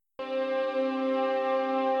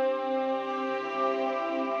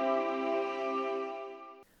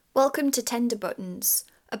Welcome to Tender Buttons,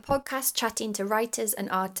 a podcast chatting to writers and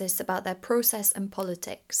artists about their process and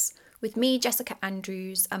politics, with me, Jessica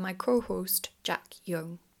Andrews, and my co-host, Jack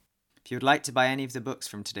Young. If you would like to buy any of the books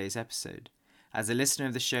from today's episode, as a listener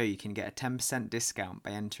of the show, you can get a 10% discount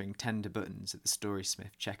by entering Tender Buttons at the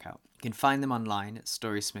Storysmith checkout. You can find them online at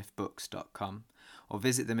storysmithbooks.com or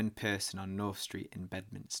visit them in person on North Street in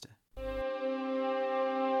Bedminster.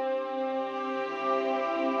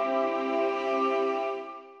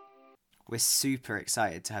 We're super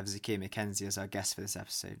excited to have Zakiya Mackenzie as our guest for this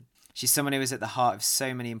episode. She's someone who is at the heart of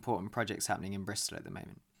so many important projects happening in Bristol at the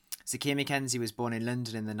moment. Zakiya Mackenzie was born in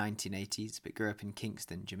London in the 1980s, but grew up in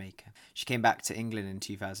Kingston, Jamaica. She came back to England in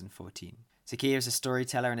 2014. Zakiya is a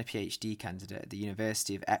storyteller and a PhD candidate at the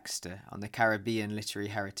University of Exeter on the Caribbean Literary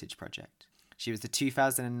Heritage Project. She was the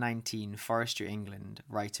 2019 Forestry England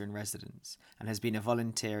Writer-in-Residence and has been a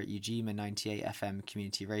volunteer at Ujima 98 FM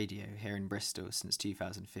Community Radio here in Bristol since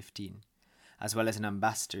 2015, as well as an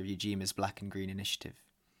ambassador of Ujima's Black and Green Initiative.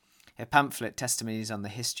 Her pamphlet, Testimonies on the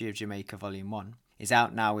History of Jamaica Volume 1, is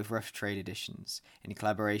out now with Rough Trade Editions in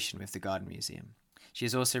collaboration with the Garden Museum. She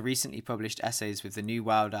has also recently published essays with the New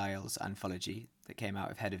Wild Isles anthology that came out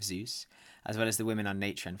with Head of Zeus, as well as the Women on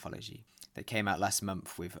Nature anthology that came out last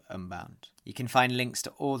month with Unbound. You can find links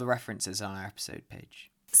to all the references on our episode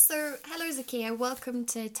page. So, hello Zakiya, welcome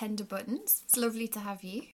to Tender Buttons. It's lovely to have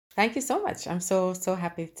you. Thank you so much. I'm so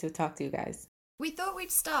happy to talk to you guys. We thought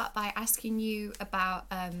we'd start by asking you about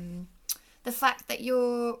the fact that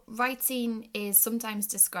your writing is sometimes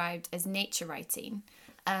described as nature writing.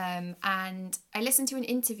 And I listened to an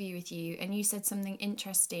interview with you and you said something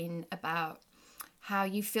interesting about how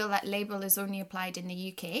you feel that label is only applied in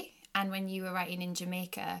the UK. And when you were writing in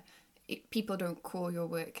Jamaica, people don't call your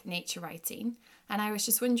work nature writing. And I was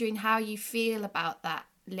just wondering how you feel about that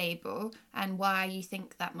label and why you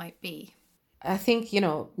think that might be. I think,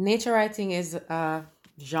 nature writing is a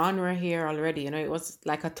genre here already. It was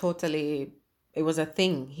like it was a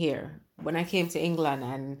thing here. When I came to England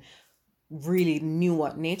and really knew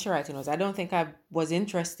what nature writing was, I don't think I was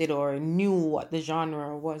interested or knew what the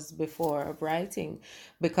genre was before of writing,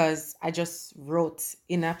 because I just wrote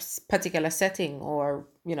in a particular setting, or,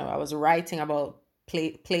 I was writing about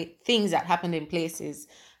things that happened in places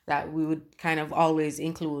that we would kind of always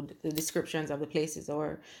include the descriptions of the places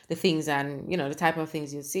or the things and, the type of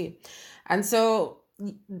things you see. And so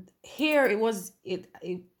here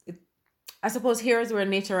I suppose here is where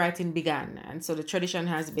nature writing began. And so the tradition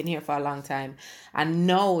has been here for a long time. And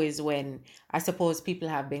now is when I suppose people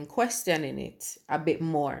have been questioning it a bit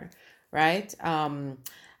more, right?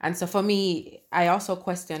 And so for me, I also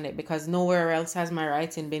question it because nowhere else has my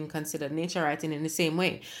writing been considered nature writing in the same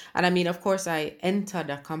way. And I mean, of course, I entered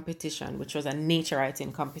a competition, which was a nature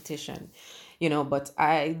writing competition, but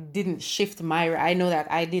I didn't shift I know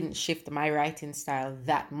that I didn't shift my writing style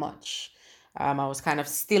that much. I was kind of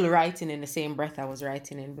still writing in the same breath I was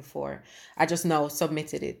writing in before. I just now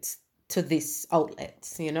submitted it to this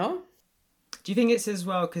outlet, Do you think it's as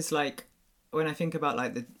well, because when I think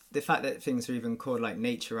about the fact that things are even called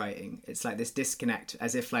nature writing, it's this disconnect,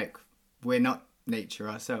 as if we're not nature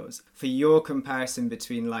ourselves. For your comparison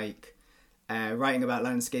between writing about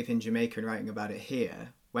landscape in Jamaica and writing about it here,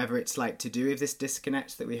 whether it's to do with this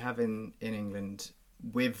disconnect that we have in England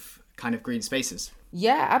with kind of green spaces.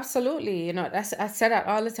 Yeah, absolutely. I say that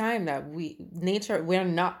all the time, that we're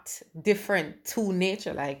not different to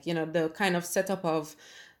nature. The kind of setup of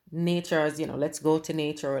nature as, let's go to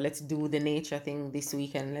nature or let's do the nature thing this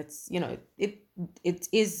weekend. It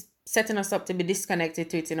is setting us up to be disconnected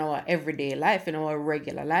to it in our everyday life, in our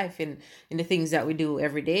regular life, in the things that we do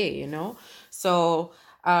every day, So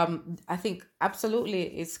I think absolutely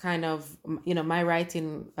it's kind of, my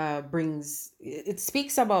writing it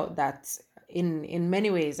speaks about that in many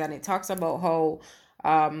ways, and it talks about how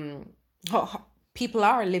people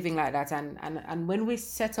are living like that, and when we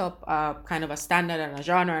set up kind of a standard and a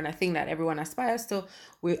genre and a thing that everyone aspires to,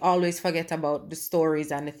 we always forget about the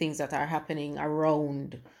stories and the things that are happening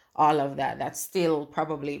around all of that still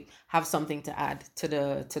probably have something to add to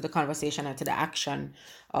the conversation and to the action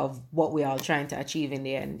of what we're all trying to achieve in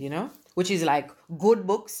the end, which is good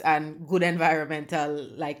books and good environmental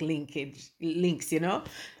links.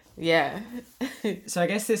 Yeah. So I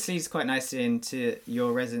guess this leads quite nicely into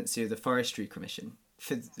your residency of the Forestry Commission.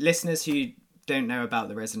 For listeners who don't know about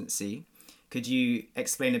the residency, could you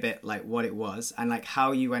explain a bit what it was and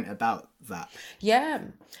how you went about that? Yeah,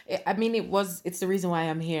 I mean, it's the reason why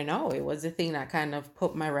I'm here now. It was the thing that kind of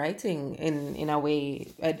put my writing in a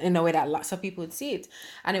way that lots of people would see it.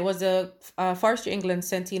 And it was a Forestry England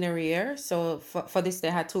centenary year. So for this,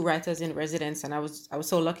 they had 2 writers in residence, and I was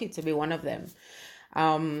so lucky to be one of them.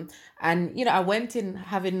 And I went in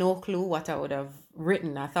having no clue what I would have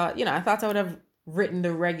written. I thought I would have written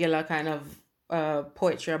the regular kind of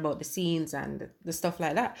poetry about the scenes and the stuff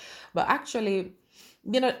like that. But actually,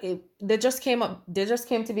 they just came up. They just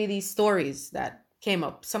came to be these stories that came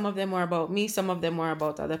up. Some of them were about me. Some of them were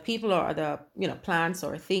about other people or other plants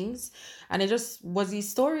or things. And it just was these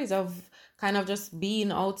stories of kind of just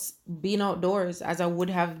being outdoors, as I would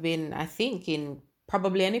have been, I think, in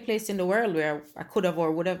probably any place in the world where I could have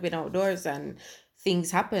or would have been outdoors, and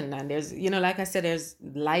things happen, and there's, like I said, there's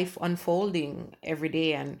life unfolding every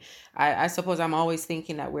day. And I suppose I'm always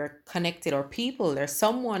thinking that we're connected, or people, there's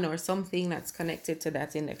someone or something that's connected to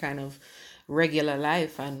that in the kind of regular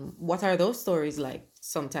life. And what are those stories like?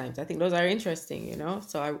 Sometimes I think those are interesting,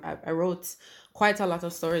 so I wrote quite a lot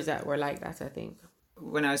of stories that were like that, I think.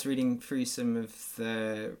 When I was reading through some of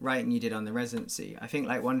the writing you did on the residency, I think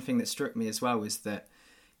like one thing that struck me as well was that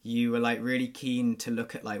you were like really keen to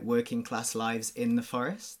look at like working class lives in the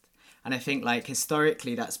forest. And I think like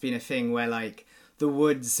historically that's been a thing where like the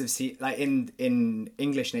woods have seen, like in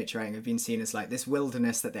English nature writing, have been seen as like this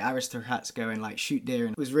wilderness that the aristocrats go and like shoot deer.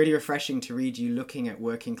 And it was really refreshing to read you looking at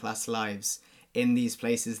working class lives in these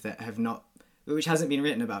places that have not, which hasn't been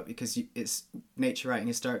written about, because it's nature writing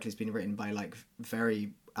historically has been written by like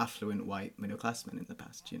very affluent white middle class men in the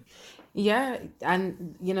past. Yeah,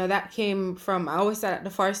 and that came from, I always thought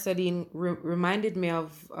the forest studying reminded me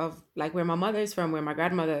of like where my mother is from, where my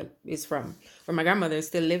grandmother is from, where my grandmother is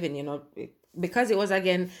still living. Because it was,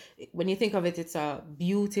 again, when you think of it, it's a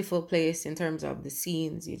beautiful place in terms of the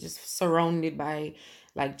scenes. You're just surrounded by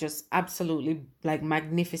like just absolutely like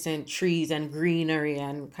magnificent trees and greenery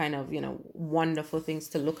and kind of wonderful things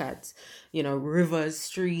to look at, rivers,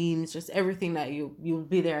 streams, just everything that you'll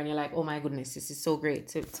be there and you're like, oh my goodness, this is so great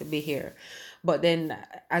to be here. But then,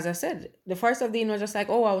 as I said, the Forest of Dean was just like,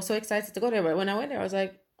 oh, I was so excited to go there. But when I went there, I was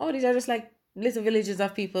like, oh, these are just like little villages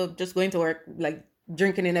of people just going to work, like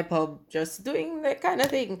drinking in a pub, just doing that kind of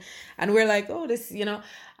thing. And we're like, oh, this,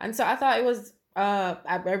 and so I thought it was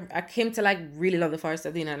I came to like really love the Forest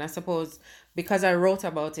of Dean. And I suppose because I wrote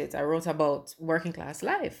about it, I wrote about working class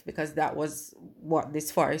life, because that was what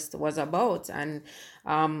this forest was about. And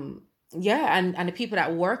yeah, and the people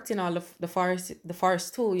that worked in all of the forest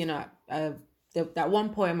too, that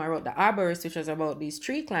one poem I wrote, The Arborist, which was about these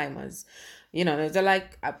tree climbers. They're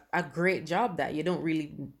like a great job that you don't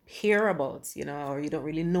really hear about, or you don't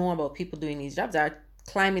really know about people doing these jobs. Are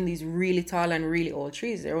climbing these really tall and really old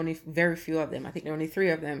trees. There are only very few of them. I think there are only 3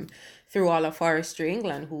 of them through all of forestry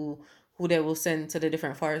England who they will send to the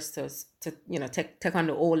different forests to take on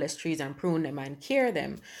the oldest trees and prune them and care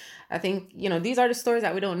them. I think, these are the stories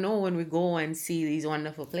that we don't know when we go and see these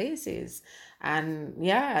wonderful places. And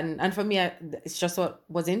yeah, and for me, it's just what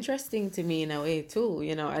was interesting to me in a way too,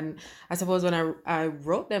 and I suppose when I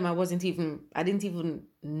wrote them, I didn't even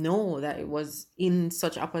know that it was in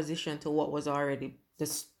such opposition to what was already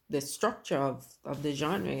the structure of the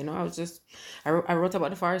genre. I wrote about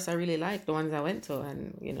the forest I really liked, the ones I went to,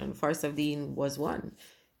 and the Forest of Dean was one.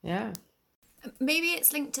 Yeah. Maybe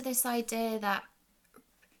it's linked to this idea that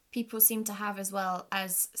people seem to have, as well,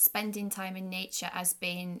 as spending time in nature as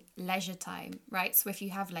being leisure time, right? So if you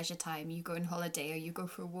have leisure time, you go on holiday or you go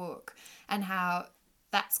for a walk, and how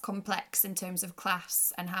that's complex in terms of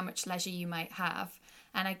class and how much leisure you might have.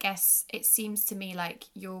 And I guess it seems to me like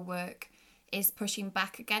your work is pushing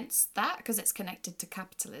back against that, because it's connected to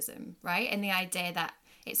capitalism, right? And the idea that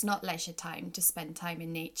it's not leisure time to spend time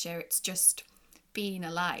in nature, it's just being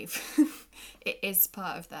alive. It is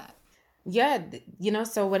part of that. Yeah,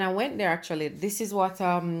 so when I went there, actually, this is what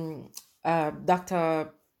Dr.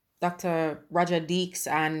 Roger Deeks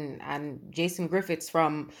and Jason Griffiths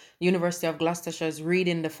from University of Gloucestershire's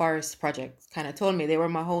Reading the Forest project kind of told me. They were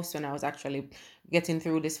my host when I was actually getting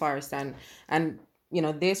through this forest, and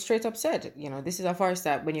they straight up said, this is a forest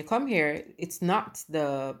that when you come here, it's not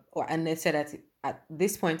and they said that at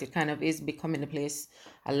this point it kind of is becoming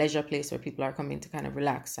a leisure place where people are coming to kind of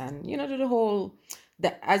relax and do the whole,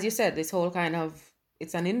 as you said, this whole kind of,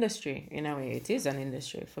 it's an industry in a way. It is an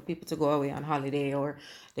industry for people to go away on holiday or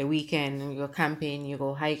the weekend. You go camping, you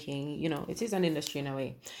go hiking. It is an industry in a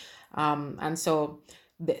way, and so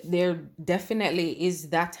there definitely is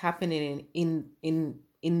that happening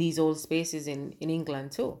in these old spaces in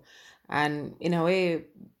England too. And in a way,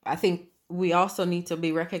 I think we also need to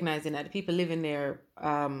be recognizing that the people living there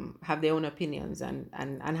have their own opinions and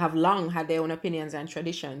have long had their own opinions and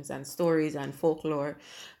traditions and stories and folklore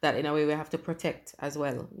that in a way we have to protect as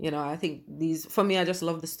well. I think for me, I just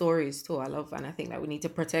love the stories too. And I think that we need to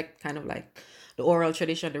protect kind of like the oral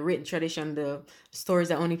tradition, the written tradition, the stories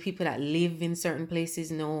that only people that live in certain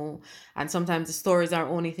places know. And sometimes the stories are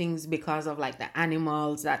only things because of like the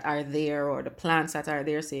animals that are there or the plants that are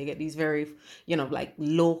there. So you get these very, like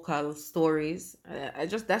local stories.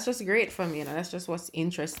 That's just great for me. That's just what's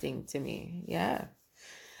interesting to me. Yeah.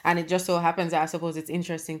 And it just so happens that I suppose it's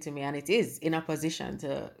interesting to me, and it is in opposition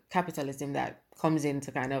to capitalism that comes in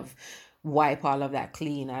to kind of wipe all of that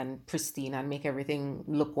clean and pristine and make everything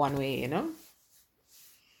look one way,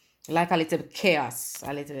 Like a little chaos,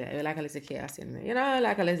 like a little chaos in,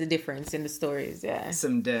 like a little difference in the stories, yeah.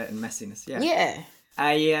 Some dirt and messiness, yeah. Yeah.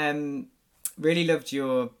 I really loved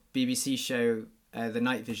your BBC show, The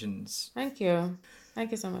Night Visions.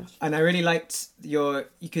 Thank you so much. And I really liked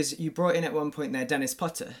because you brought in at one point there Dennis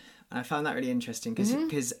Potter. And I found that really interesting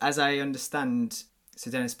because as I understand, so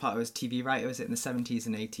Dennis Potter was TV writer, was it in the 70s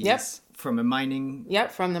and 80s? Yep. From a mining...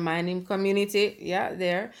 Yep, from the mining community, yeah,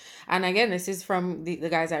 there. And again, this is from the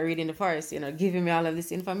guys that read in the forest, giving me all of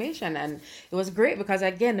this information. And it was great because,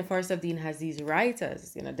 again, the Forest of Dean has these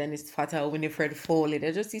writers, Dennis Potter, Winifred Foley.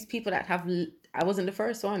 They're just these people that have... I wasn't the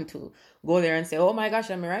first one to go there and say, oh my gosh,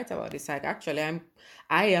 I'm a writer about this. Like, actually,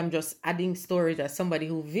 I am just adding stories as somebody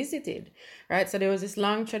who visited, right? So there was this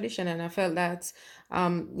long tradition, and I felt that,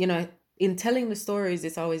 in telling the stories,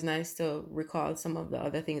 it's always nice to recall some of the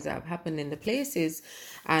other things that have happened in the places,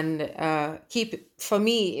 and for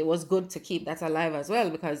me, it was good to keep that alive as well,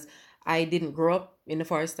 because I didn't grow up in the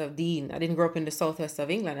Forest of Dean. I didn't grow up in the southwest of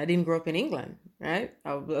England. I didn't grow up in England, right?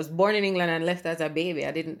 I was born in England and left as a baby.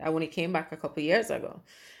 I only came back a couple of years ago,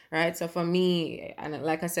 right? So for me, and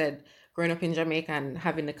like I said, growing up in Jamaica and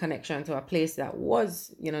having the connection to a place that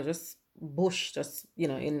was, just bush, just,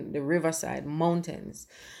 in the riverside, mountains,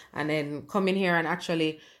 and then coming here and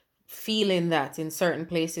actually feeling that in certain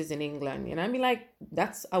places in England, I mean, like,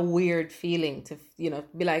 that's a weird feeling to,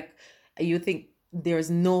 be like, you think there's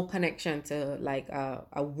no connection to like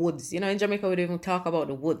a woods, in Jamaica we don't even talk about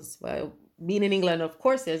the woods. Well, being in England, of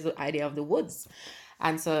course, there's the idea of the woods.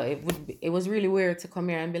 And so it was really weird to come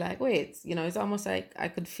here and be like, wait, it's almost like I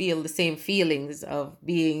could feel the same feelings of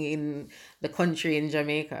being in the country in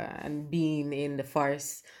Jamaica and being in the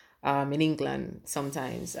forest in England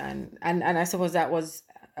sometimes. And I suppose that was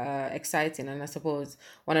exciting. And I suppose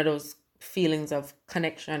one of those feelings of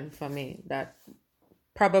connection for me that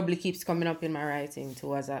probably keeps coming up in my writing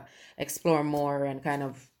too, as I explore more and kind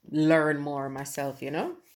of learn more myself,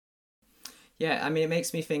 Yeah, I mean, it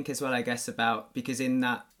makes me think as well, I guess, about, because in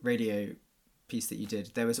that radio piece that you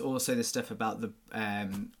did, there was also the stuff about the,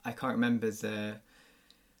 I can't remember the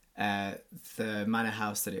manor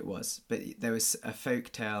house that it was, but there was a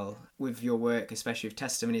folk tale with your work, especially with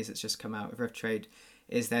Testimonies that's just come out with Rough Trade,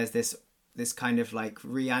 is there's this kind of like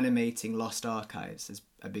reanimating lost archives as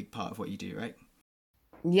a big part of what you do, right?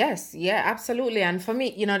 Yes, yeah, absolutely. And for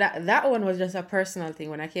me, that one was just a personal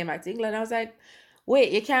thing. When I came back to England, I was like,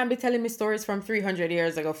 wait, you can't be telling me stories from 300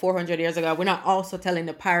 years ago, 400 years ago. We're not also telling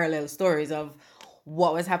the parallel stories of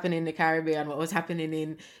what was happening in the Caribbean, what was happening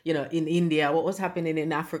in, in India, what was happening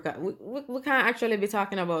in Africa. We can't actually be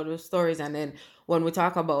talking about those stories. And then when we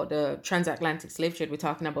talk about the transatlantic slave trade, we're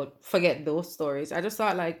talking about, forget those stories. I just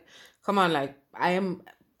thought, like, come on, like,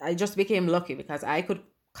 I just became lucky because I could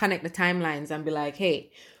connect the timelines and be like, hey,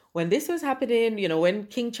 when this was happening, when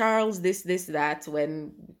King Charles, this, that,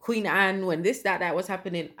 when Queen Anne, when this, that was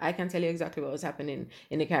happening, I can tell you exactly what was happening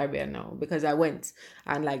in the Caribbean now, because I went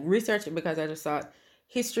and like researched it, because I just thought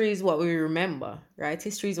history is what we remember, right?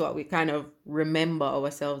 History is what we kind of remember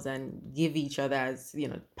ourselves and give each other as,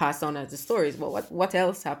 pass on as the stories. But what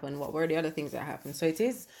else happened? What were the other things that happened? So it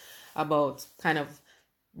is about kind of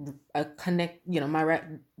connect,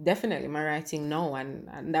 definitely my writing now,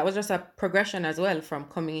 and that was just a progression as well from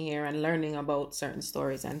coming here and learning about certain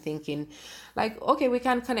stories and thinking like, okay, we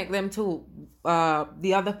can connect them to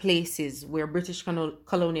the other places where British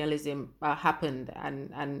colonialism happened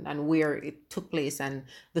and where it took place, and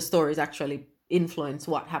the stories actually influence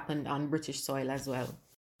what happened on British soil as well.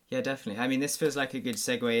 Yeah, definitely. I mean, this feels like a good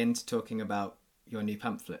segue into talking about your new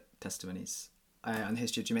pamphlet, Testimonies, on the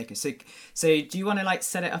history of Jamaica. So do you want to like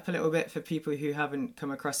set it up a little bit for people who haven't come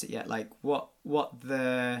across it yet? Like what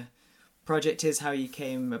the project is, how you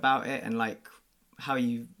came about it, and like how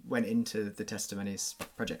you went into the Testimonies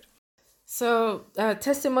project. So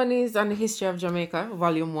Testimonies on the History of Jamaica,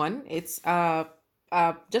 Volume 1. It's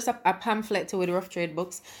just a pamphlet to the Rough Trade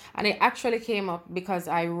books, and it actually came up because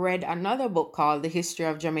I read another book called The History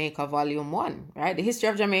of Jamaica Volume 1, right? The History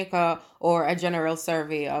of Jamaica, or a general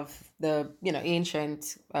survey of the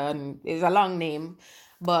ancient, is a long name,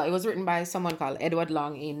 but it was written by someone called Edward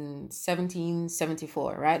Long in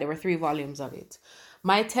 1774, right? There were 3 volumes of it.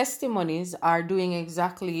 My testimonies are doing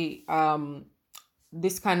exactly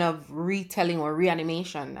this kind of retelling or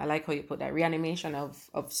reanimation. I like how you put that, reanimation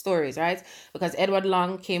of stories, right? Because Edward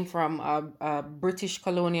Long came from a British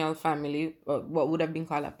colonial family, what would have been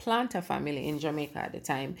called a planter family in Jamaica at the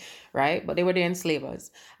time, right? But they were the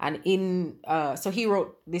enslavers. And so he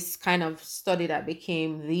wrote this kind of study that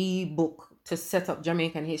became the book to set up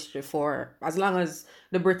Jamaican history for as long as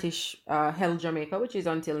the British held Jamaica, which is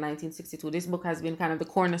until 1962. This book has been kind of the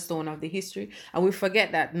cornerstone of the history. And we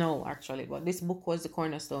forget that no, actually, but this book was the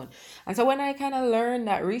cornerstone. And so when I kind of learned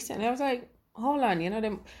that recently, I was like, hold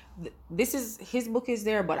on, this is his book is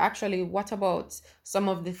there, but actually, what about some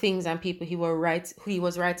of the things and people he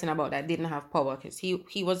was writing about that didn't have power? Because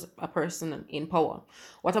he was a person in power.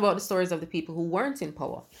 What about the stories of the people who weren't in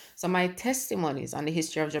power? So my testimonies on the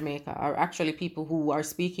history of Jamaica are actually people who are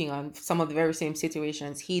speaking on some of the very same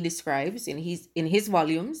situations he describes in his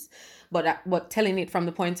volumes, but telling it from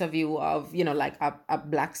the point of view of like a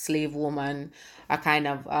black slave woman, a kind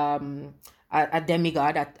of a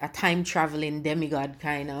demigod, a time traveling demigod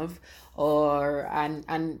kind of, or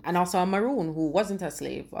and also a maroon who wasn't a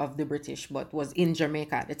slave of the British but was in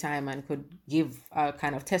Jamaica at the time and could give a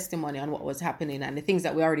kind of testimony on what was happening and the things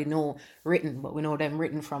that we already know written, but we know them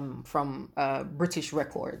written from British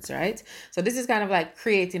records, right? So this is kind of like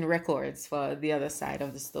creating records for the other side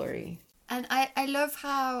of the story. And I love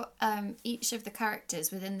how each of the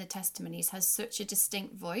characters within the testimonies has such a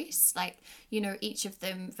distinct voice. Like, each of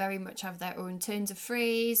them very much have their own turns of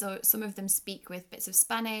phrase, or some of them speak with bits of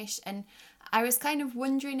Spanish. And I was kind of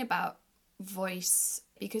wondering about voice,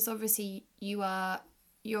 because obviously you're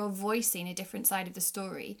voicing a different side of the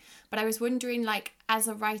story. But I was wondering, like, as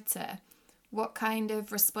a writer, what kind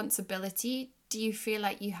of responsibility do you feel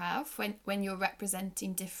like you have when you're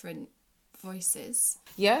representing different voices?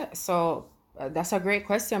 Yeah, so that's a great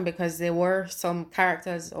question, because there were some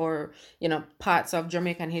characters or parts of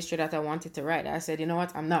Jamaican history that I wanted to write. I said, you know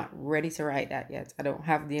what, I'm not ready to write that yet. I don't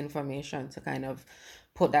have the information to kind of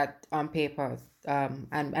put that on paper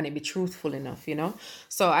and it be truthful enough,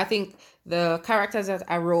 So I think the characters that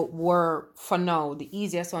I wrote were, for now, the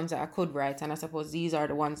easiest ones that I could write, and I suppose these are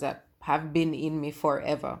the ones that have been in me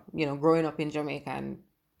forever, growing up in Jamaica and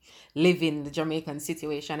living the Jamaican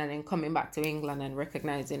situation and then coming back to England and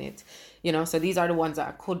recognizing it, so these are the ones that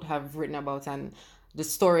I could have written about, and the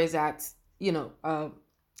stories that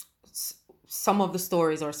some of the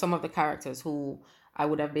stories or some of the characters who I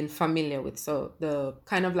would have been familiar with. So the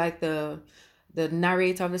kind of like the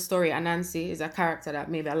narrator of the story, Anansi, is a character that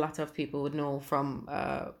maybe a lot of people would know from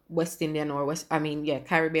West Indian or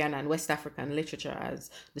Caribbean and West African literature as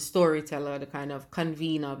the storyteller, the kind of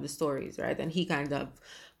convener of the stories, right? And he kind of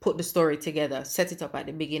put the story together, set it up at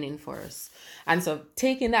the beginning for us. And so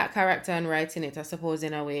taking that character and writing it, I suppose,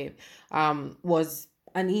 in a way, was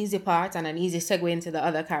an easy part and an easy segue into the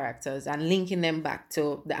other characters and linking them back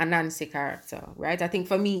to the Anansi character, right? I think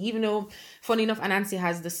for me, even though, funny enough, Anansi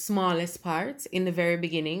has the smallest part in the very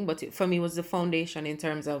beginning, but for me was the foundation in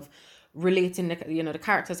terms of relating the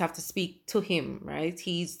characters have to speak to him, right?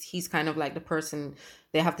 He's kind of like the person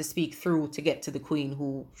they have to speak through to get to the queen,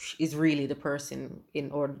 who is really the person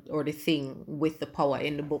or the thing with the power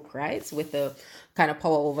in the book, right? With the kind of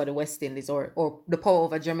power over the West Indies or the power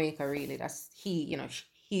over Jamaica, really. That's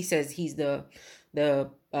he says he's the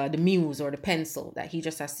muse or the pencil that you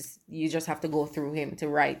just have to go through him to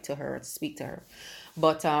write to her, to speak to her.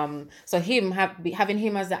 But so having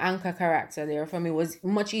him as the anchor character there for me was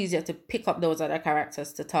much easier to pick up those other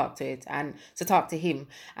characters to talk to it and to talk to him.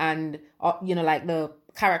 And like the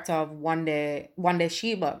character of Wande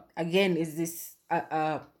Sheba again is this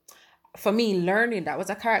for me, learning that was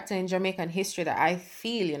a character in Jamaican history that I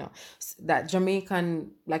feel, that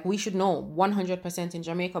Jamaican, like, we should know 100% in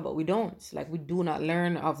Jamaica, but we don't. Like, we do not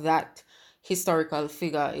learn of that historical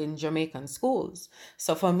figure in Jamaican schools.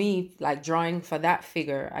 So for me, like, drawing for that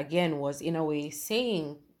figure again was in a way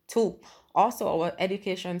saying to also our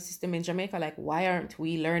education system in Jamaica, like, why aren't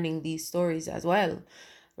we learning these stories as well,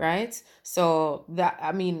 right? So that,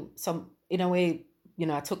 I mean, in a way,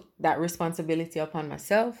 I took that responsibility upon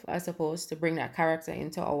myself, I suppose, to bring that character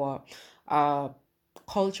into our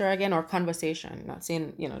culture again, or conversation. Not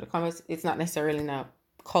saying, it's not necessarily in a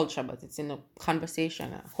culture, but it's in a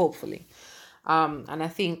conversation, hopefully. And I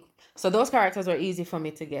think, so those characters were easy for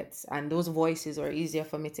me to get, and those voices were easier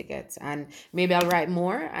for me to get. And maybe I'll write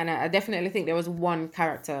more. And I definitely think there was one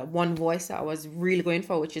character, one voice that I was really going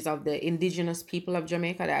for, which is of the indigenous people of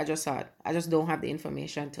Jamaica, that I just thought, I just don't have the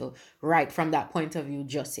information to write from that point of view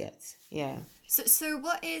just yet. Yeah. So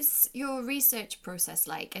what is your research process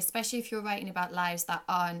like, especially if you're writing about lives that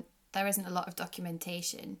aren't there isn't a lot of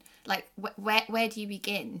documentation. Like, where do you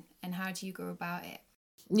begin and how do you go about it?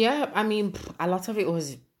 Yeah, I mean, a lot of it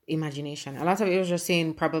was imagination. A lot of it was just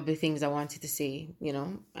saying probably things I wanted to say,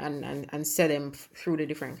 and say them through the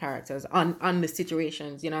different characters on the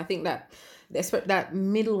situations. I think that that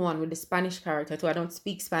middle one with the Spanish character too. I don't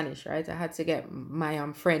speak Spanish, right? I had to get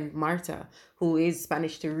my friend Marta, who is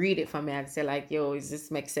Spanish, to read it for me and say like, "Yo, does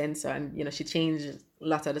this make sense?" And she changed a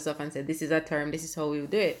lot of the stuff and said, "This is a term. This is how we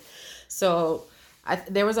do it." So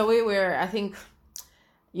there was a way where I think,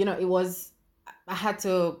 it was. I had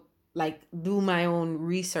to like do my own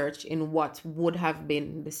research in what would have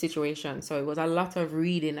been the situation. So it was a lot of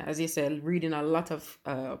reading, as you said, reading a lot of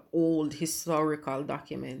old historical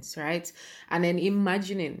documents, right? And then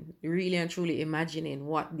imagining, really and truly imagining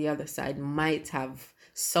what the other side might have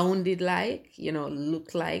sounded like,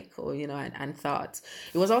 looked like, or, and thought.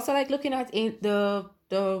 It was also like looking at the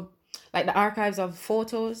like the archives of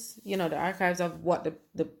photos, the archives of what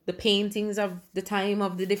the paintings of the time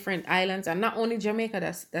of the different islands, and not only Jamaica.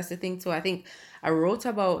 That's the thing too. I think I wrote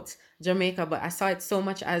about Jamaica, but I saw it so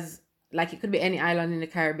much as like it could be any island in the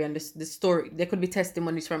Caribbean. The story, there could be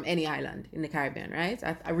testimonies from any island in the Caribbean, right?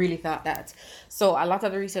 I really thought that. So a lot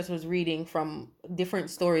of the research was reading from different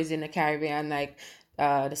stories in the Caribbean, like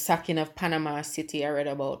the sacking of Panama City I read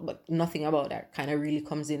about, but nothing about that kind of really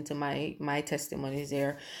comes into my testimonies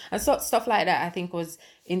there. And so stuff like that I think was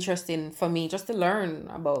interesting for me just to learn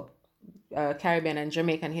about Caribbean and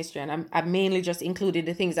Jamaican history. And I mainly just included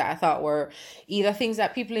the things that I thought were either things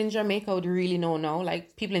that people in Jamaica would really know now.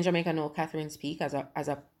 Like people in Jamaica know Catherine's Peak as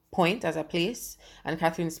a point, as a place, and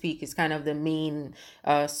Catherine's Peak is kind of the main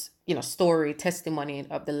story testimony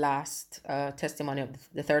of the last testimony of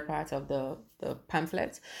the third part of the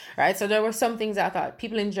pamphlet, right? So there were some things that I thought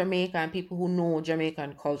people in Jamaica and people who know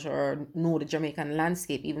Jamaican culture or know the Jamaican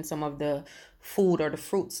landscape, even some of the food or the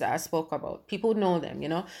fruits that I spoke about, people would know them,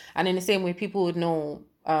 and in the same way people would know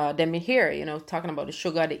them here, talking about the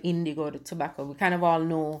sugar, the indigo, the tobacco. We kind of all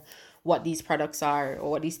know what these products are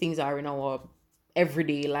or what these things are in our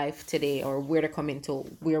everyday life today, or where they're coming to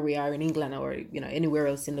where we are in England or anywhere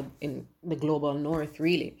else in the global north,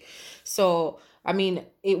 really. So I mean,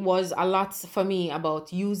 it was a lot for me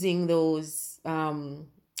about using those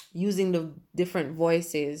using the different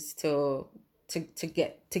voices to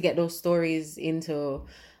get those stories into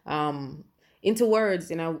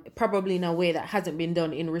words probably in a way that hasn't been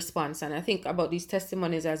done in response. And I think about these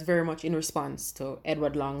testimonies as very much in response to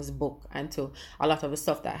Edward Long's book and to a lot of the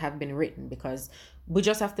stuff that have been written, because we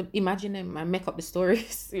just have to imagine them and make up the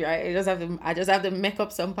stories, right? I just have to make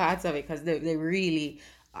up some parts of it because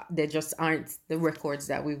they just aren't the records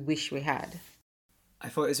that we wish we had. I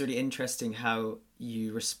thought it was really interesting how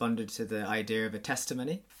you responded to the idea of a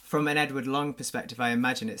testimony. From an Edward Long perspective, I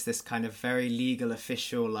imagine it's this kind of very legal,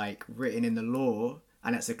 official, like written in the law,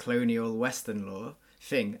 and it's a colonial Western law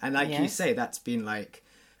thing. And like you say, that's been like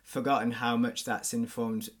forgotten how much that's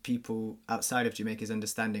informed people outside of Jamaica's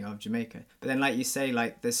understanding of Jamaica. But then like you say,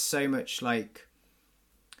 like there's so much like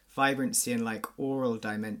vibrancy and like oral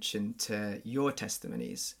dimension to your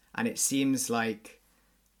testimonies. And it seems like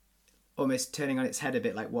almost turning on its head a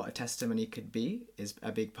bit, like what a testimony could be is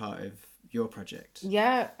a big part of your project.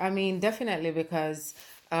 Yeah, I mean, definitely, because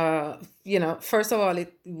first of all,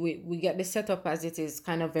 we get the setup as it is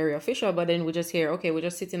kind of very official, but then we just hear, okay, we're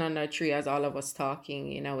just sitting under a tree as all of us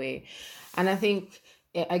talking in a way. And I think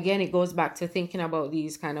again, it goes back to thinking about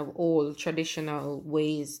these kind of old traditional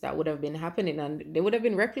ways that would have been happening, and they would have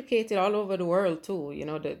been replicated all over the world too.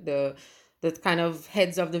 The kind of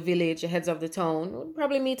heads of the village, the heads of the town would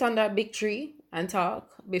probably meet on that big tree and talk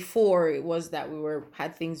before it was that we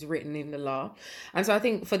had things written in the law. And so I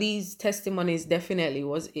think for these testimonies, definitely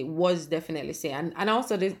was definitely say, and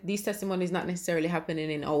also these testimonies not necessarily happening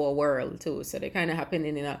in our world too. So they're kind of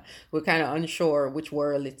happening we're kind of unsure which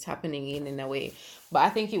world it's happening in a way. But I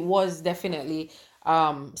think it was definitely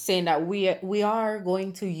saying that we are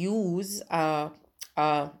going to use a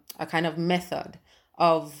kind of method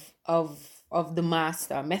of the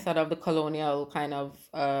master method of the colonial kind of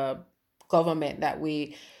government that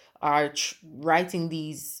we are writing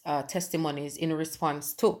these testimonies in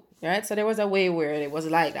response to, right? So there was a way where it was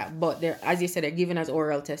like that, but there, as you said, they're giving us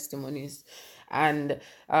oral testimonies, and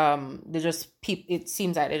it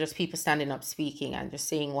seems like they're just people standing up speaking and just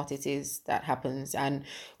saying what it is that happens. And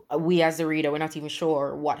we as the reader, we're not even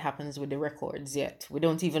sure what happens with the records yet. We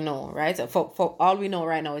don't even know, right? So for all we know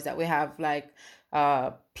right now is that we have like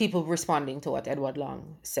people responding to what Edward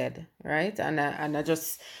Long said, right? And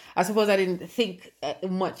I suppose I didn't think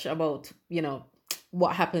much about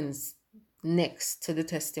what happens next to the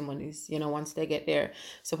testimonies, you know, once they get there.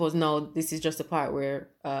 Suppose now this is just the part where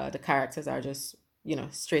the characters are just, you know,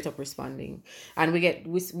 straight up responding, and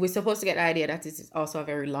we're supposed to get the idea that this is also a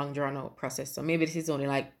very long drawn out process, so maybe this is only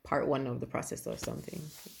like part one of the process or something.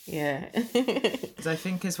 Yeah. Because I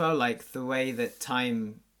think as well, like the way that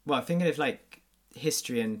time, well, thinking of like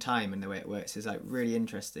history and time and the way it works is like really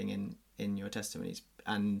interesting in your testimonies,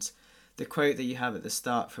 and the quote that you have at the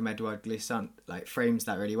start from Edouard Glissant like frames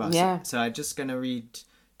that really well. Yeah. So I'm just going to read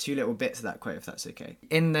two little bits of that quote, if that's okay.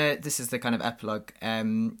 This is the kind of epilogue.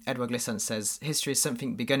 Edouard Glissant says, "History is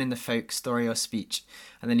something begun in the folk, story or speech,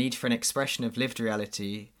 and the need for an expression of lived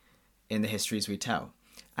reality in the histories we tell."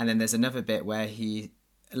 And then there's another bit where he,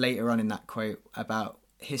 later on in that quote, about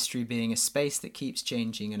history being a space that keeps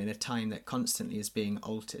changing and in a time that constantly is being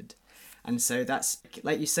altered. And so that's,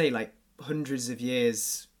 like you say, like hundreds of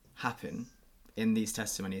years happen in these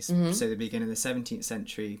testimonies. Mm-hmm. So they begin in the 17th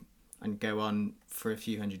century and go on for a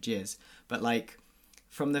few hundred years. But like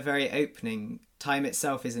from the very opening, time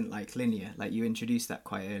itself isn't like linear. Like you introduced that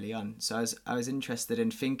quite early on. So I was interested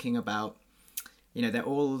in thinking about, you know, they're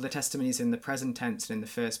all the testimonies in the present tense and in the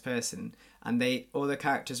first person, and all the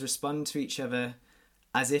characters respond to each other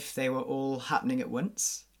as if they were all happening at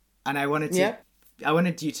once. And I wanted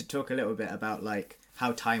you to talk a little bit about like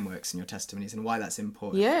how time works in your testimonies and why that's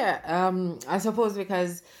important. Yeah, I suppose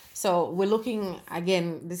because, so we're looking,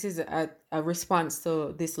 again, this is a response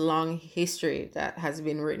to this long history that has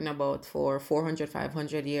been written about for 400,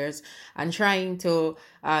 500 years, and trying to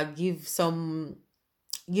give some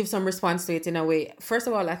response to it in a way. First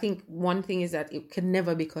of all, I think one thing is that it can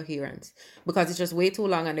never be coherent because it's just way too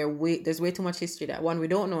long, and there's way too much history that we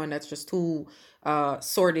don't know, and that's just too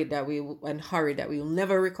sordid and hurried that we will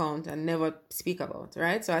never recount and never speak about,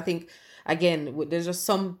 right? So I think, again, there's just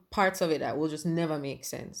some parts of it that will just never make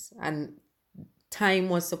sense, and time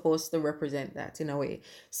was supposed to represent that in a way.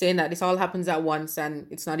 Saying that this all happens at once and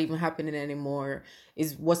it's not even happening anymore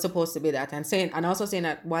was supposed to be that. And also saying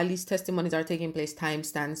that while these testimonies are taking place, time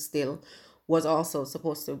stands still was also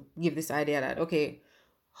supposed to give this idea that, okay,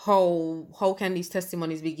 how can these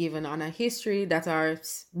testimonies be given on a history that are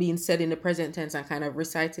being said in the present tense and kind of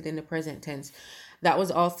recited in the present tense? That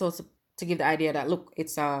was also to give the idea that, look,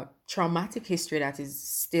 it's a traumatic history that is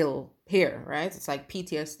still here, right? It's like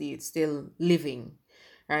PTSD, it's still living,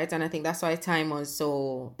 right? And I think that's why time was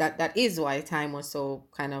so, that is why time was so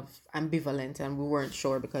kind of ambivalent, and we weren't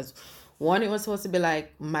sure, because one, it was supposed to be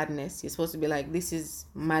like madness. It's supposed to be like, this is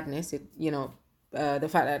madness. It, you know, the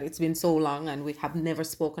fact that it's been so long and we have never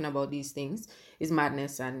spoken about these things is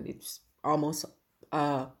madness, and it's almost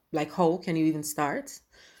like, how can you even start?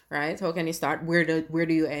 Right? How can you start? Where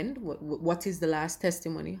do you end? What is the last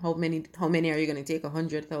testimony? How many are you going to take?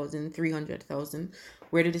 100,000, 300,000?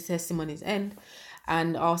 Where do the testimonies end?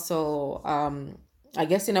 And also, I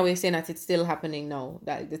guess in a way saying that it's still happening now,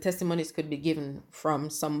 that the testimonies could be given from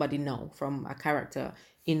somebody now, from a character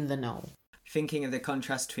in the now. Thinking of the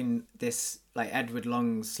contrast between this, like Edward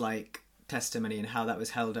Long's like testimony and how that was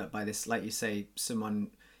held up by this, like you say, someone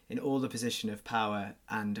in all the position of power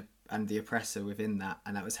and the oppressor within that,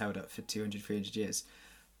 and that was held up for 200, 300 years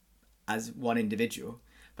as one individual.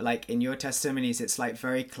 But like in your testimonies, it's like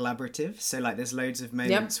very collaborative. So like there's loads of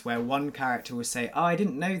moments where one character will say, "Oh, I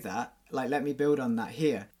didn't know that. Like, let me build on that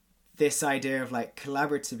here." This idea of like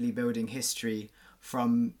collaboratively building history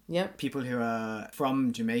from people who are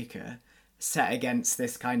from Jamaica set against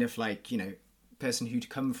this kind of like, you know, person who'd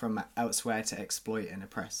come from elsewhere to exploit and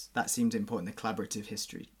oppress. That seems important, the collaborative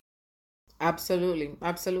history. Absolutely.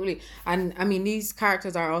 And I mean, these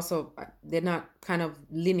characters are also, they're not kind of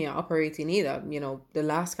linear operating either. You know, the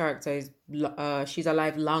last character is she's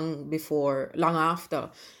alive long after,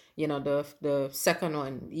 you know, the second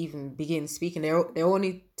one even begins speaking. They're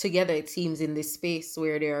only together, it seems, in this space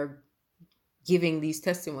where they're giving these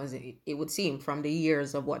testimonies, it would seem, from the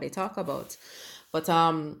years of what they talk about. But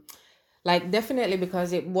like, definitely,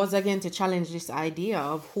 because it was, again, to challenge this idea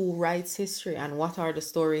of who writes history and what are the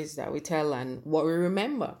stories that we tell and what we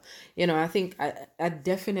remember. You know, I think I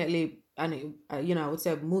definitely, and you know, I would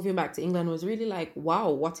say moving back to England was really like,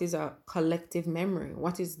 wow, what is a collective memory?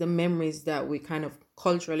 What is the memories that we kind of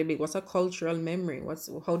culturally build? What's a cultural memory?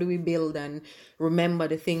 How do we build and remember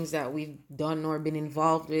the things that we've done or been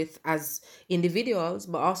involved with as individuals,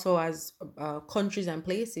 but also as countries and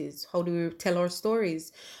places? How do we tell our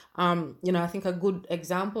stories? You know, I think a good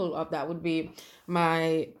example of that would be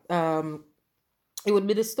it would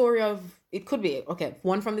be the story of, it could be, okay,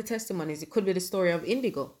 one from the testimonies, it could be the story of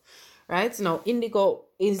indigo, right? Now, indigo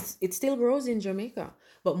it still grows in Jamaica,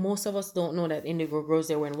 but most of us don't know that indigo grows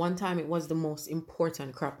there, when one time it was the most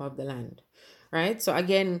important crop of the land, right? So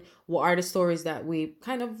again, what are the stories that we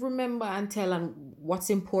kind of remember and tell, and what's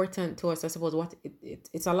important to us? I suppose what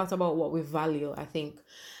it's a lot about what we value, I think.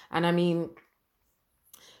 And I mean,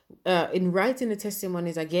 in writing the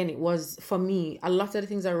testimonies, again, it was, for me, a lot of the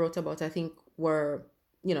things I wrote about, I think, were,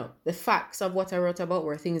 the facts of what I wrote about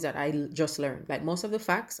were things that I just learned. Like most of the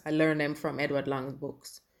facts, I learned them from Edward Lang's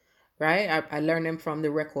books, right? I learned them from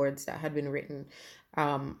the records that had been written.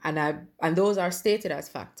 And those are stated as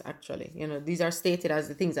facts, actually. These are stated as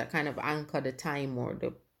the things that kind of anchor the time,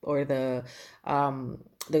 or the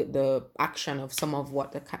action of some of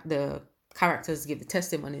what the characters give the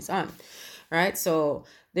testimonies on, right? So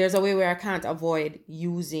there's a way where I can't avoid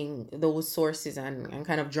using those sources and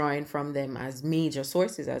kind of drawing from them as major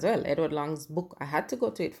sources as well. Edward Lang's book, I had to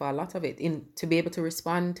go to it for a lot of it to be able to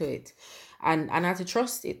respond to it. And I had to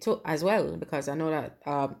trust it too as well, because I know that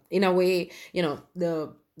in a way,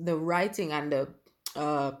 the writing and the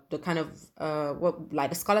kind of the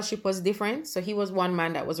scholarship was different. So he was one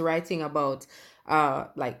man that was writing about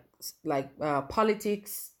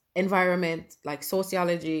politics, environment, like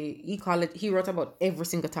sociology, ecology. He wrote about every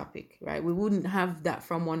single topic, right? We wouldn't have that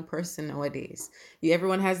from one person nowadays.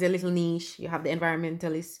 Everyone has their little niche. You have the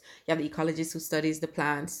environmentalist, you have the ecologist who studies the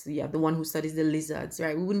plants, you have the one who studies the lizards,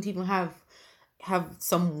 right? We wouldn't even have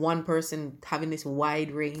some one person having this wide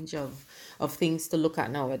range of things to look at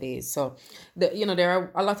nowadays. So there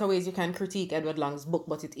are a lot of ways you can critique Edward Lang's book,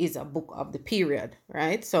 but it is a book of the period,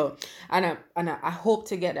 right? So and I hope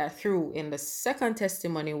to get that through in the second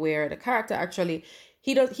testimony, where the character actually,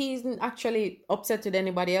 he isn't actually upset with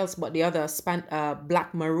anybody else but the other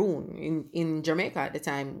black maroon in Jamaica at the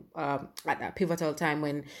time, at that pivotal time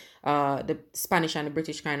when the Spanish and the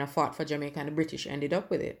British kind of fought for Jamaica, and the British ended up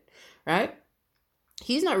with it, right?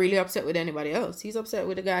 He's not really upset with anybody else. He's upset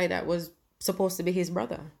with the guy that was supposed to be his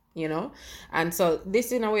brother, And so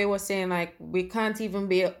this, in a way, was saying, like, we can't even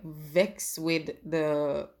be vexed with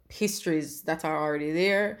the histories that are already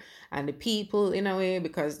there and the people, in a way,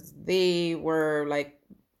 because they were, like,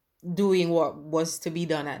 doing what was to be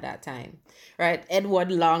done at that time, right?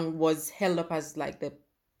 Edward Lang was held up as, like, the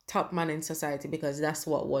top man in society because that's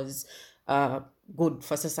what was good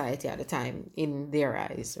for society at the time in their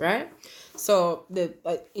eyes, right? So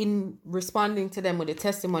in responding to them with the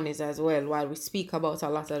testimonies as well, while we speak about a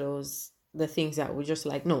lot of the things that we just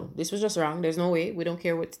like, no, this was just wrong, there's no way, we don't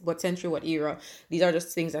care what century, what era, these are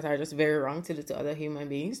just things that are just very wrong to do to other human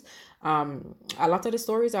beings. A lot of the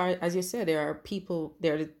stories are, as you said, there are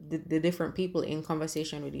the different people in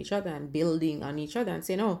conversation with each other and building on each other and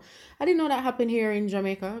saying, oh, I didn't know that happened here in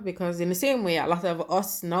Jamaica. Because in the same way, a lot of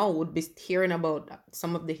us now would be hearing about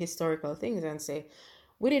some of the historical things and say,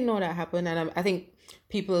 we didn't know that happened. And I think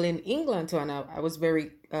people in England too, and I was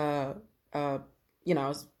very I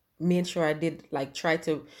was made sure I did, like, try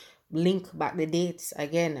to link back the dates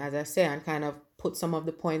again, as I say, and kind of put some of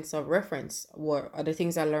the points of reference, what are the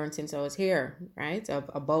things I learned since I was here, right?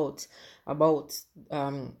 About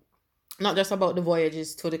not just about the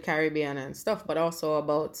voyages to the Caribbean and stuff, but also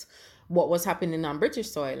about what was happening on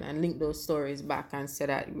British soil, and link those stories back and say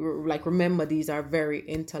that, like, remember, these are very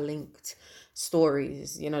interlinked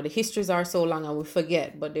stories. The histories are so long and we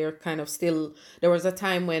forget, but they're kind of still, there was a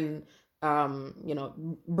time when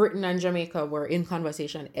Britain and Jamaica were in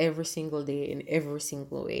conversation every single day in every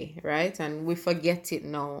single way, right? And we forget it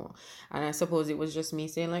now. And I suppose it was just me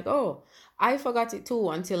saying, like, oh, I forgot it too,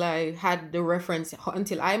 until I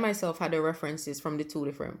myself had the references from the two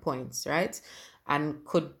different points, right? And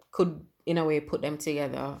could in a way put them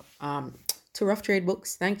together. To Rough Trade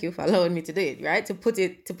Books, thank you for allowing me to do it, right? To put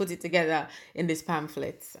it together in this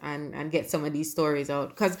pamphlet and get some of these stories out.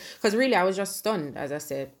 Because really, I was just stunned, as I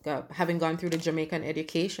said, having gone through the Jamaican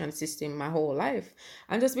education system my whole life,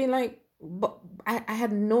 and just being like, but I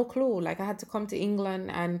had no clue. Like, I had to come to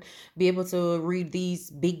England and be able to read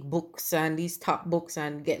these big books and these top books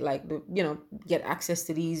and get, like, get access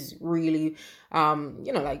to these really,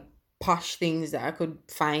 like, posh things that I could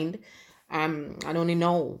find. And only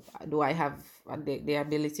now do I have the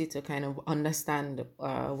ability to kind of understand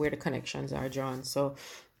where the connections are drawn. So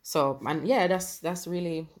and yeah, that's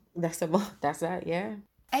that. Yeah.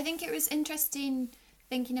 I think it was interesting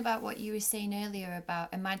thinking about what you were saying earlier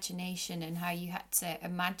about imagination and how you had to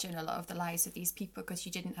imagine a lot of the lives of these people because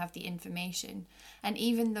you didn't have the information. And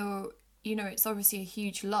even though, it's obviously a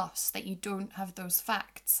huge loss that you don't have those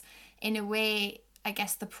facts, in a way, I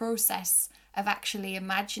guess the process of actually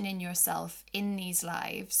imagining yourself in these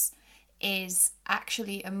lives is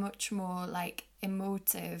actually a much more, like,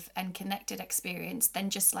 emotive and connected experience than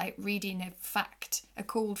just, like, reading a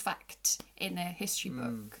cold fact in a history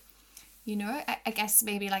book. I guess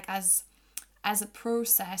maybe, like, as as a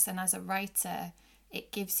process and as a writer,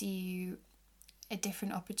 it gives you a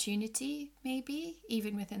different opportunity, maybe,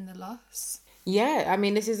 even within the loss. Yeah, I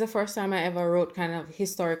mean, this is the first time I ever wrote kind of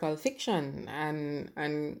historical fiction,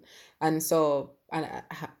 and so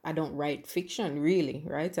I don't write fiction really,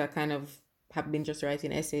 right? I kind of have been just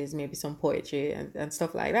writing essays, maybe some poetry and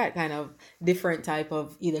stuff like that, kind of different type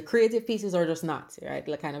of either creative pieces or just not, right?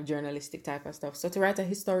 Like kind of journalistic type of stuff. So to write a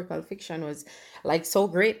historical fiction was like so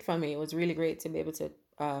great for me. It was really great to be able to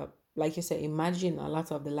like you said, imagine a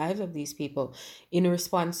lot of the lives of these people in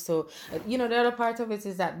response to, the other part of it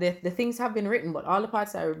is that the things have been written, but all the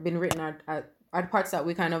parts that have been written are the parts that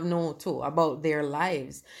we kind of know too about their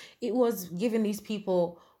lives. It was giving these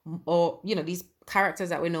people, or, these characters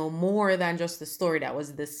that we know, more than just the story that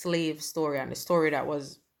was the slave story and the story that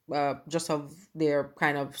was just of their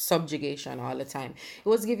kind of subjugation all the time. It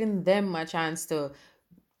was giving them a chance to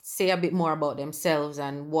say a bit more about themselves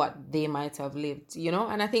and what they might have lived,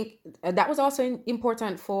 and I think that was also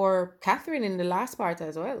important for Catherine in the last part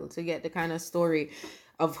as well, to get the kind of story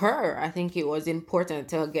of her. I think it was important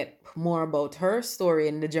to get more about her story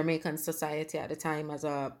in the Jamaican society at the time as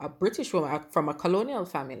a British woman from a colonial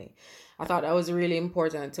family. I thought that was really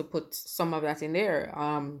important to put some of that in there,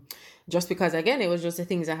 just because, again, it was just the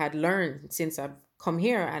things I had learned since I've come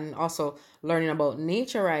here, and also learning about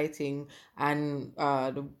nature writing and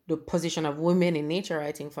the position of women in nature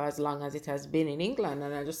writing for as long as it has been in England.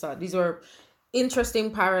 And I just thought these were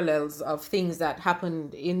interesting parallels of things that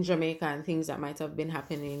happened in Jamaica and things that might have been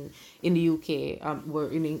happening in the UK,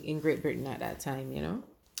 were in Great Britain at that time,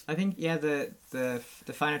 I think, yeah, the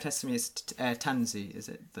final testimony is Tansy, is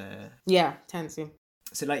it? Yeah, Tansy.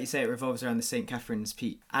 So like you say, it revolves around the St. Catherine's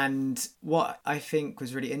Peak. And what I think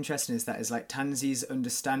was really interesting is that is like Tansy's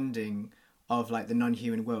understanding of like the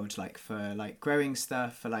non-human world, like for like growing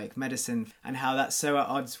stuff, for like medicine, and how that's so at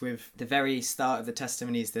odds with the very start of the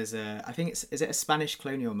testimonies. There's is it a Spanish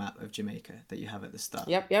colonial map of Jamaica that you have at the start?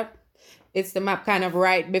 Yep. It's the map kind of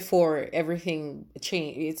right before everything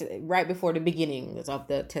changed. It's right before the beginnings of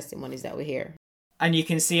the testimonies that we hear. And you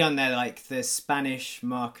can see on there like the Spanish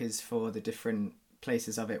markers for the different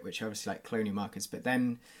places of it, which are obviously like colonial markers. But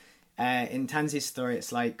then in Tansy's story,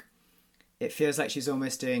 it's like, it feels like she's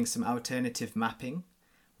almost doing some alternative mapping,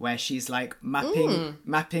 where she's like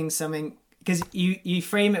mapping something, because you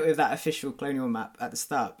frame it with that official colonial map at the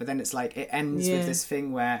start, but then it's like it ends with this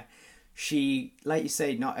thing where she, like you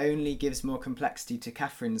say, not only gives more complexity to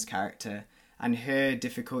Catherine's character and her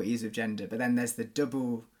difficulties of gender, but then there's the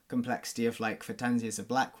double complexity of, like, for Tansy as a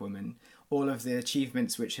black woman, all of the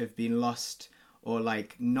achievements which have been lost or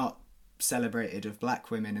like not celebrated of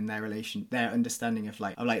black women and their understanding of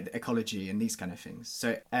like ecology and these kind of things.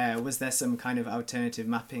 So was there some kind of alternative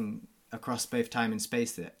mapping across both time and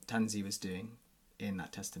space that Tansy was doing in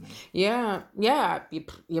that testimony? Yeah, you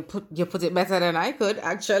put it better than I could,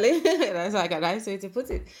 actually. That's like a nice way to put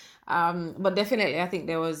it. But definitely I think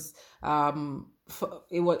there was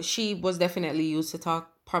she was definitely used to talk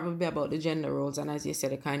probably about the gender roles, and as you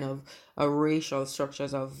said, the kind of racial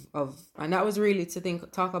structures of and that was really to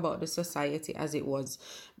talk about the society as it was,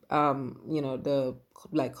 the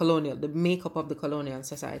like colonial, the makeup of the colonial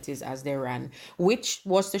societies as they ran, which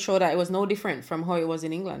was to show that it was no different from how it was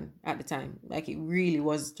in England at the time. Like, it really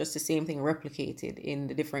was just the same thing replicated in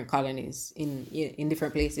the different colonies in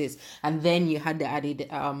different places. And then you had the added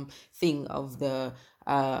thing of the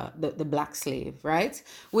black slave, right?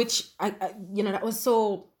 Which I that was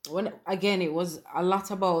so, when again, it was a lot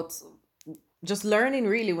about just learning,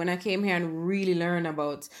 really, when I came here and really learn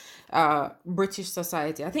about British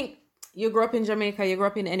society. I think you grew up in Jamaica, you grew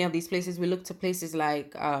up in any of these places, we look to places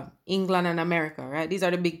like England and America, right? These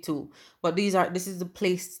are the big two. But this is the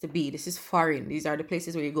place to be. This is foreign. These are the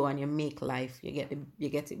places where you go and you make life. You get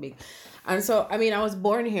it big. And so, I mean, I was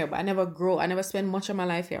born here, but I never spent much of my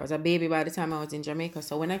life here. I was a baby by the time I was in Jamaica.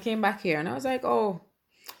 So when I came back here, and I was like, and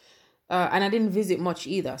I didn't visit much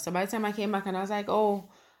either. So by the time I came back, and I was like,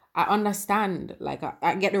 I understand, like,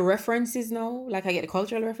 I get the references now, like, I get the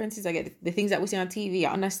cultural references, I get the things that we see on TV,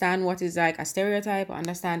 I understand what is, like, a stereotype, I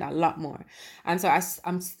understand a lot more, and so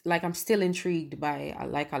I'm still intrigued by,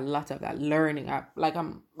 like, a lot of that learning. I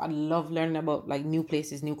love learning about, like, new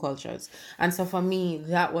places, new cultures, and so for me,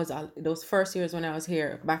 that was, those first years when I was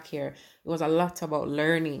back here, it was a lot about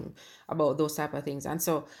learning about those type of things. And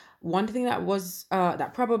so one thing that was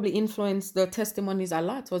that probably influenced the testimonies a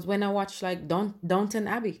lot was when I watched, like, Downton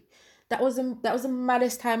Abbey. That was the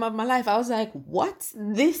maddest time of my life. I was like, what?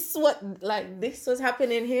 This was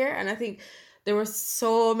happening here? And I think there were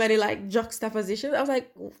so many, like, juxtapositions. I was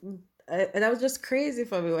like, and that was just crazy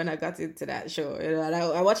for me when I got into that show, and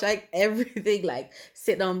I watched like everything, like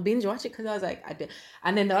sit down binge watch it, because I was like, I did.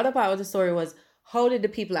 And then the other part of the story was, how did the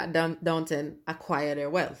people at Downton acquire their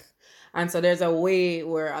wealth? And so there's a way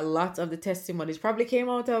where a lot of the testimonies probably came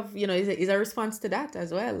out of, is a response to that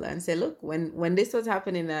as well, and say, look, when this was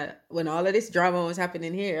happening, when all of this drama was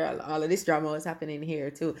happening here, all of this drama was happening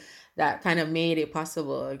here too, that kind of made it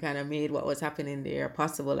possible, and kind of made what was happening there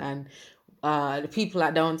possible. And the people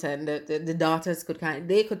at Downton, the daughters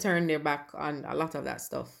they could turn their back on a lot of that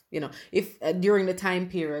stuff, if during the time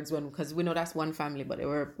periods when, because we know that's one family, but there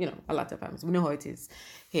were, a lot of families. We know how it is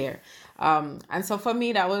here. And so for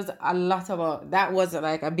me, that was that was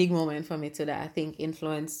like a big moment for me too, that I think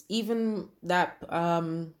influenced even that,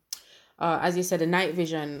 as you said, the night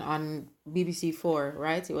vision on BBC4,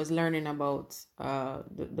 right? It was learning about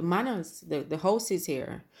the manners, the houses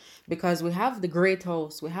here, because we have the Great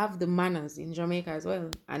House, we have the manors in Jamaica as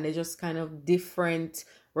well, and they're just kind of different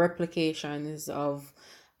replications of,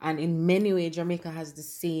 and in many ways, Jamaica has the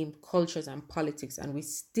same cultures and politics, and we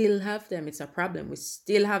still have them. It's a problem. We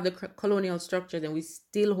still have the colonial structures, and we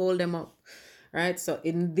still hold them up, right? So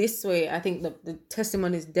in this way, I think the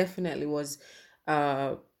testimonies definitely was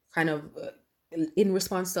kind of in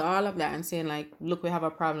response to all of that, and saying like, look, we have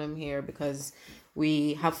a problem here because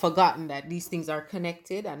we have forgotten that these things are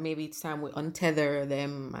connected, and maybe it's time we untether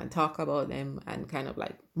them and talk about them and kind of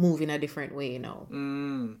like move in a different way now.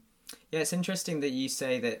 Yeah, it's interesting that you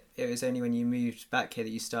say that it was only when you moved back here that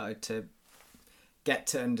you started to get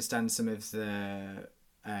to understand some of the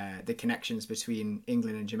connections between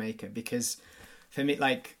England and Jamaica. Because for me,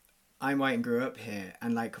 like, I'm white and grew up here,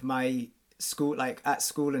 and like my school, like at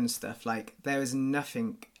school and stuff, like there was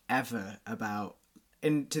nothing ever about,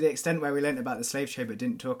 and to the extent where we learned about the slave trade but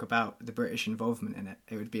didn't talk about the British involvement in it.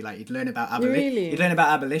 It would be like you'd learn about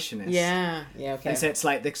abolitionists. Yeah, okay. And so it's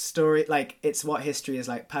like the story, like it's what history is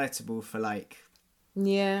like palatable for like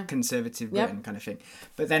conservative Britain kind of thing.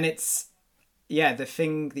 But then it's the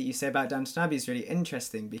thing that you say about Downton Abbey is really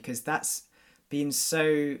interesting, because that's been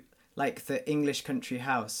so like the English country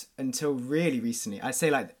house until really recently. I'd say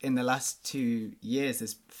like in the last 2 years,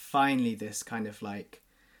 there's finally this kind of like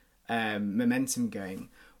momentum going,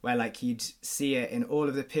 where like you'd see it in all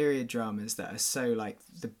of the period dramas that are so like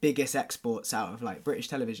the biggest exports out of like British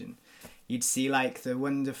television. You'd see like the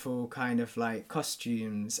wonderful kind of like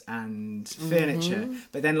costumes and furniture,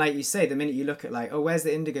 but then like you say, the minute you look at like, oh, where's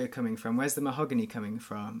the indigo coming from, where's the mahogany coming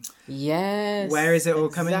from, where is it all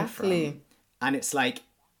coming from? And it's like,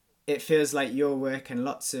 it feels like your work and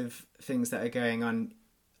lots of things that are going on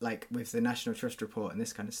like with the National Trust report and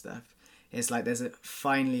this kind of stuff, it's like there's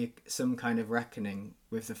finally some kind of reckoning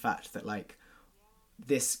with the fact that like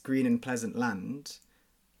this green and pleasant land,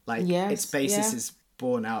 like its basis is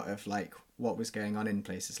born out of like what was going on in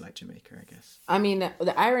places like Jamaica, I guess. I mean,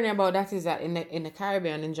 the irony about that is that in the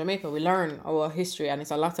Caribbean, in Jamaica, we learn our history, and it's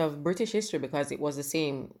a lot of British history because it was the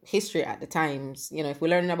same history at the times. If we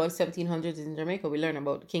learn about 1700s in Jamaica, we learn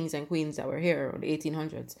about kings and queens that were here, or the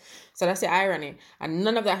 1800s. So that's the irony, and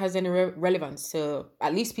none of that has any relevance to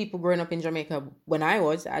at least people growing up in Jamaica. When I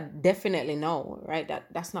definitely know, right,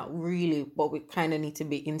 that's not really what we kind of need to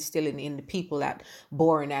be instilling in the people that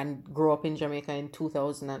born and grew up in Jamaica in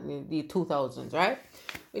 2000 and the 2000s, right?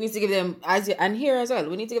 We need to give them, and here as well,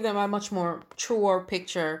 we need to give them a much more truer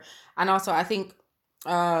picture. And also I think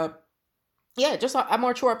just a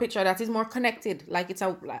more truer picture that is more connected. Like it's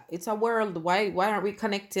a world. Why aren't we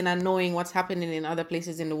connecting and knowing what's happening in other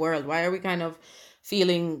places in the world? Why are we kind of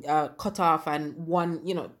feeling cut off, and one,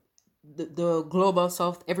 the global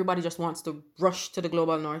south, everybody just wants to rush to the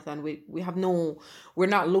global north, and we're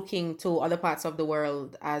not looking to other parts of the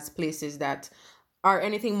world as places that are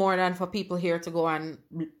anything more than for people here to go and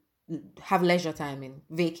have leisure time in,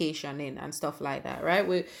 vacation in, and stuff like that, right?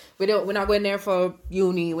 We're not going there for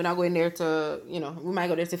uni. We're not going there to, we might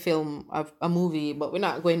go there to film a movie, but we're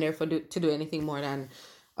not going there to do anything more than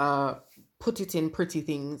put it in pretty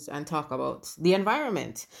things and talk about the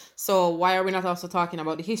environment. So why are we not also talking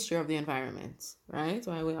about the history of the environment, right?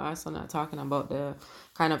 Why are we also not talking about the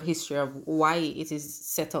kind of history of why it is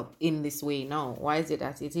set up in this way now? Why is it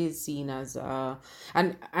that it is seen as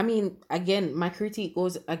and I mean, again, my critique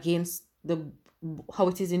goes against how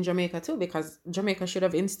it is in Jamaica too, because Jamaica should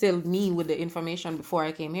have instilled me with the information before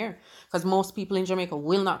I came here, because most people in Jamaica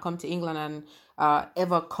will not come to England and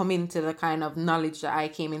ever come into the kind of knowledge that I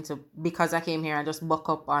came into, because I came here and just buck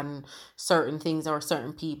up on certain things or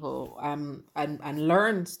certain people and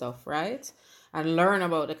learn stuff, right? And learn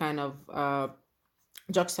about the kind of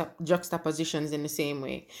juxtapositions in the same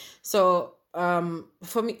way. So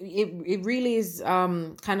for me, it really is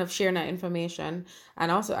kind of sharing that information,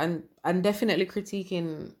 and also and definitely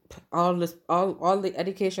critiquing all the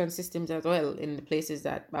education systems as well in the places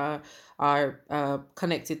that are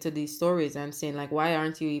connected to these stories, and saying like, why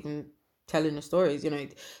aren't you even telling the stories?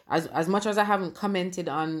 As much as I haven't commented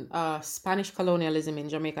on Spanish colonialism in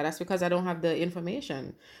Jamaica, that's because I don't have the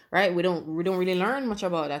information, right? We don't really learn much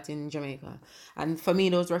about that in Jamaica, and for me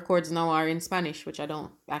those records now are in Spanish, which I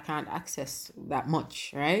can't access that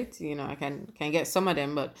much, right? I can get some of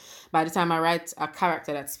them, but by the time I write a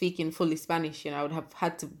character that's speaking fully Spanish, I would have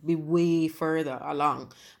had to be way further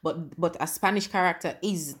along. But a Spanish character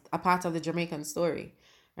is a part of the Jamaican story,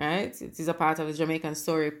 right? It is a part of the Jamaican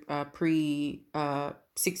story pre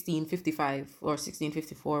 1655 or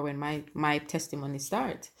 1654 when my testimony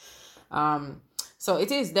starts. So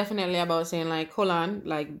it is definitely about saying like, hold on,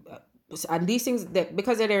 like, and these things that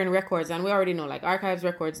because they're there in records, and we already know like archives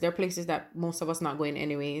records, they're places that most of us not going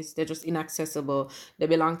anyways. They're just inaccessible. They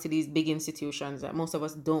belong to these big institutions that most of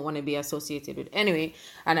us don't want to be associated with anyway.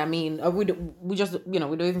 And I mean, we just we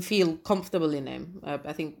don't even feel comfortable in them.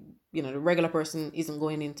 I think the regular person isn't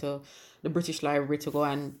going into the British Library to go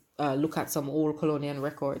and look at some old colonial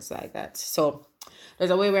records like that. So there's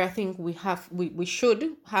a way where I think we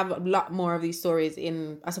should have a lot more of these stories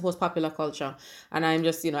in, I suppose, popular culture. And I'm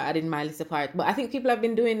just, adding my little part. But I think people have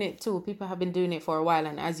been doing it too. People have been doing it for a while.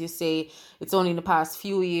 And as you say, it's only in the past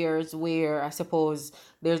few years where I suppose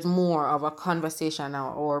there's more of a conversation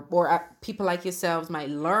now, or people like yourselves might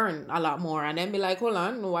learn a lot more and then be like, hold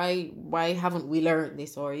on, why haven't we learned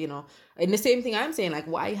this? Or, and the same thing I'm saying, like,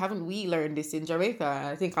 why haven't we learned this in Jamaica?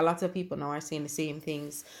 I think a lot of people now are saying the same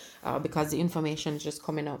things because the information is just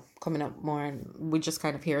coming up more, and we just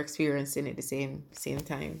kind of here experiencing it the same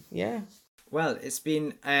time. Yeah. Well, it's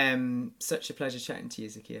been such a pleasure chatting to you,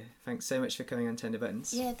 Zakia. Thanks so much for coming on Tender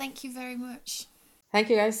Buttons. Yeah, thank you very much. Thank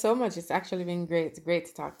you guys so much. It's actually been great. It's great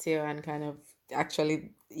to talk to you and kind of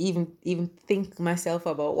actually even think myself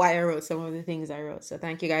about why I wrote some of the things I wrote. So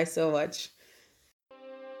thank you guys so much.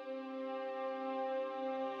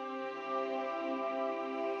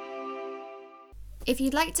 If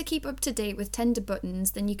you'd like to keep up to date with Tender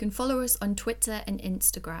Buttons, then you can follow us on Twitter and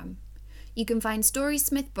Instagram. You can find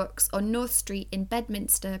Storysmith Books on North Street in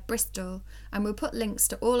Bedminster, Bristol, and we'll put links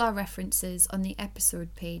to all our references on the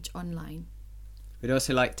episode page online. We'd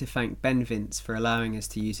also like to thank Ben Vince for allowing us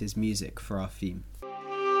to use his music for our theme.